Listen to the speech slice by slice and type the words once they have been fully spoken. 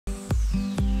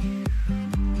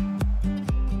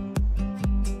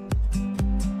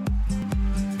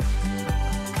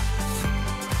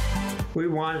We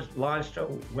launched a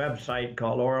website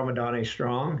called Oro-medonte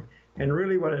Strong, and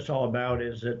really what it's all about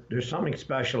is that there's something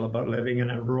special about living in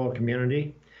a rural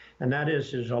community, and that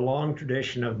is there's a long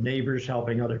tradition of neighbors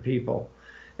helping other people.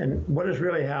 And what is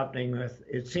really happening with,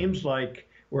 it seems like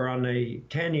we're on the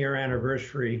 10-year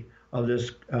anniversary of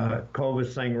this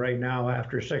COVID thing right now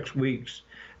after 6 weeks,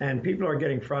 and people are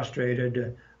getting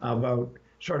frustrated about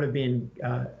sort of being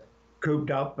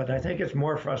cooped up, but I think it's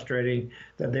more frustrating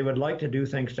that they would like to do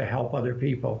things to help other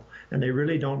people, and they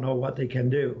really don't know what they can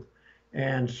do.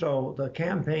 And so the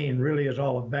campaign really is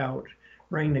all about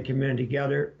bringing the community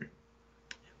together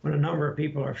when a number of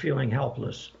people are feeling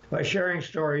helpless. By sharing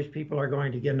stories, people are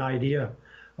going to get an idea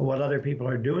of what other people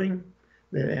are doing,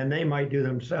 and they might do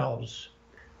themselves.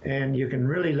 And you can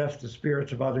really lift the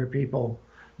spirits of other people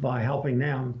by helping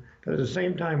them. But at the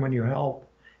same time, when you help,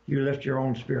 you lift your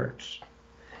own spirits.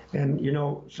 And you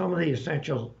know, some of the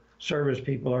essential service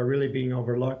people are really being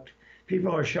overlooked.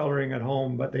 People are sheltering at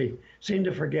home, but they seem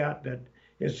to forget that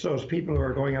it's those people who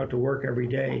are going out to work every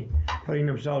day, putting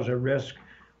themselves at risk.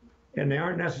 And they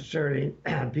aren't necessarily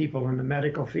people in the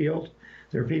medical field.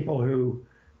 They're people who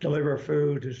deliver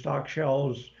food, who stock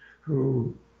shelves,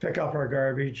 who pick up our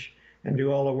garbage and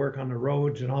do all the work on the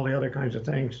roads and all the other kinds of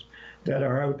things that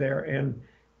are out there. And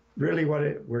really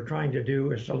what we're trying to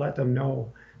do is to let them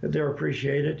know that they're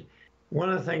appreciated. One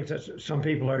of the things that some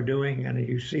people are doing, and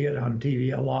you see it on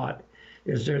TV a lot,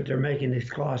 is they're making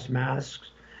these cloth masks.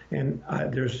 And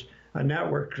there's a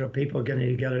network of people getting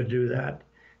together to do that.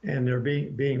 And they're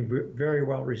being very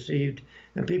well received.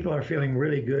 And people are feeling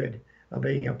really good about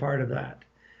being a part of that.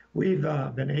 We've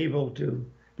been able to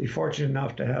be fortunate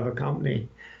enough to have a company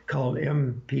called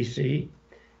MPC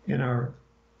in our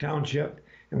township.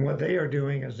 And what they are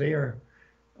doing is they are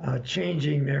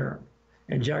changing their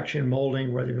injection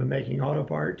molding, where they've been making auto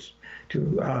parts,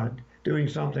 to doing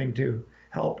something to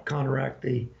help counteract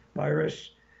the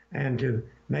virus and to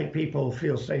make people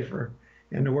feel safer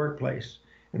in the workplace.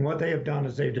 And what they have done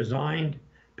is they've designed,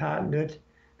 patented,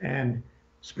 and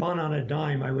spun on a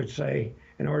dime, I would say,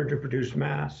 in order to produce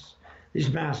masks.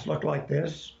 These masks look like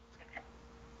this.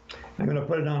 I'm going to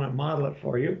put it on and model it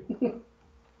for you.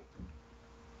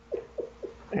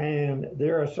 And they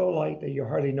are so light that you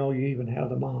hardly know you even have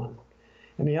them on.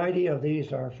 And the idea of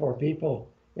these are for people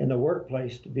in the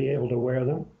workplace to be able to wear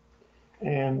them,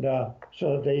 and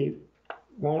so that they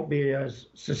won't be as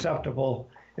susceptible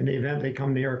in the event they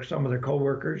come near some of their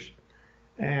coworkers.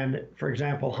 And for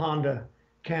example, Honda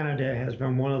Canada has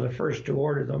been one of the first to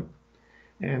order them.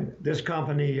 And this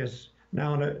company is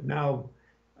now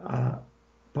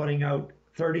putting out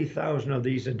 30,000 of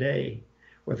these a day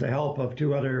with the help of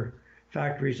 2 other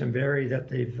factories in Barrie that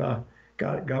they've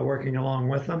got working along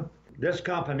with them. This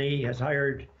company has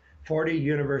hired 40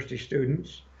 university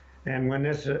students, and when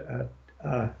this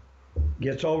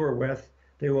gets over with,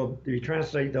 they will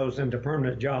translate those into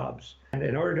permanent jobs. And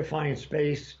in order to find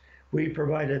space, we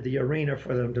provided the arena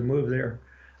for them to move their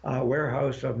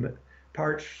warehouse of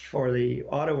parts for the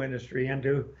auto industry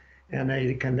into, and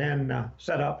they can then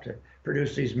set up to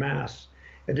produce these masks.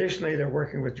 Additionally, they're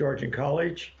working with Georgian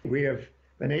College. We have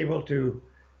been able to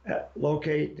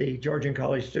locate the Georgian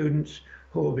College students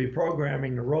who will be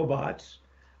programming the robots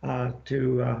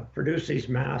to produce these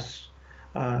masks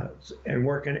and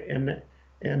working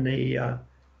in the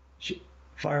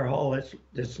fire hall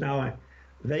that's now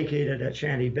vacated at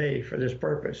Shanty Bay for this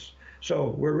purpose. So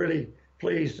we're really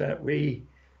pleased that we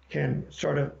can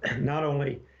sort of not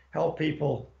only help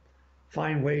people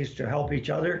find ways to help each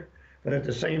other, but at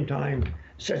the same time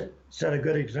set a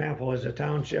good example as a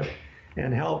township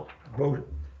and help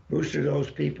booster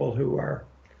those people who are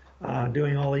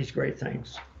doing all these great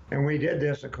things. And we did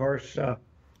this, of course,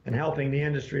 in helping the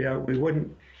industry out. We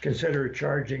wouldn't consider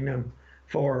charging them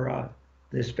for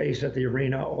the space at the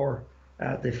arena or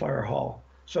at the fire hall.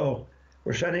 So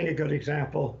we're setting a good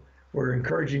example. We're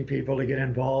encouraging people to get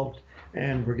involved,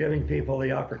 and we're giving people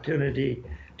the opportunity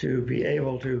to be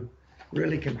able to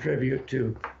really contribute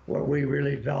to what we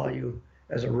really value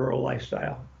as a rural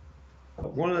lifestyle.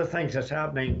 One of the things that's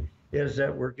happening is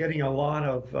that we're getting a lot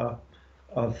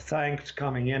of thanks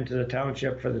coming into the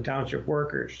township for the township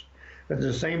workers. But at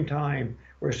the same time,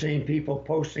 we're seeing people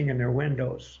posting in their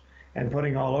windows and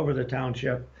putting all over the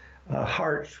township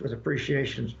hearts with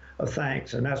appreciations of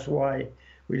thanks. And that's why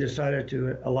we decided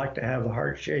to elect to have the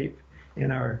heart shape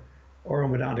in our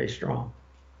Oro-medonte Strong.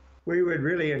 We would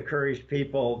really encourage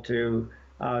people to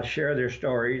share their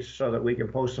stories so that we can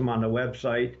post them on the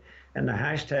website. And the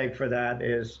hashtag for that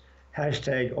is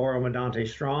hashtag Oro-medonte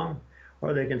Strong,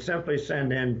 or they can simply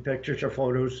send in pictures or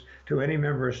photos to any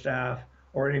member of staff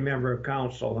or any member of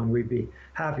council, and we'd be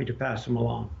happy to pass them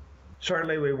along.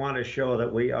 Certainly we want to show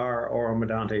that we are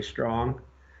Oro-medonte strong,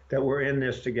 that we're in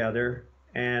this together,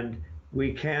 and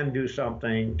we can do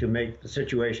something to make the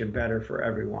situation better for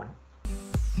everyone.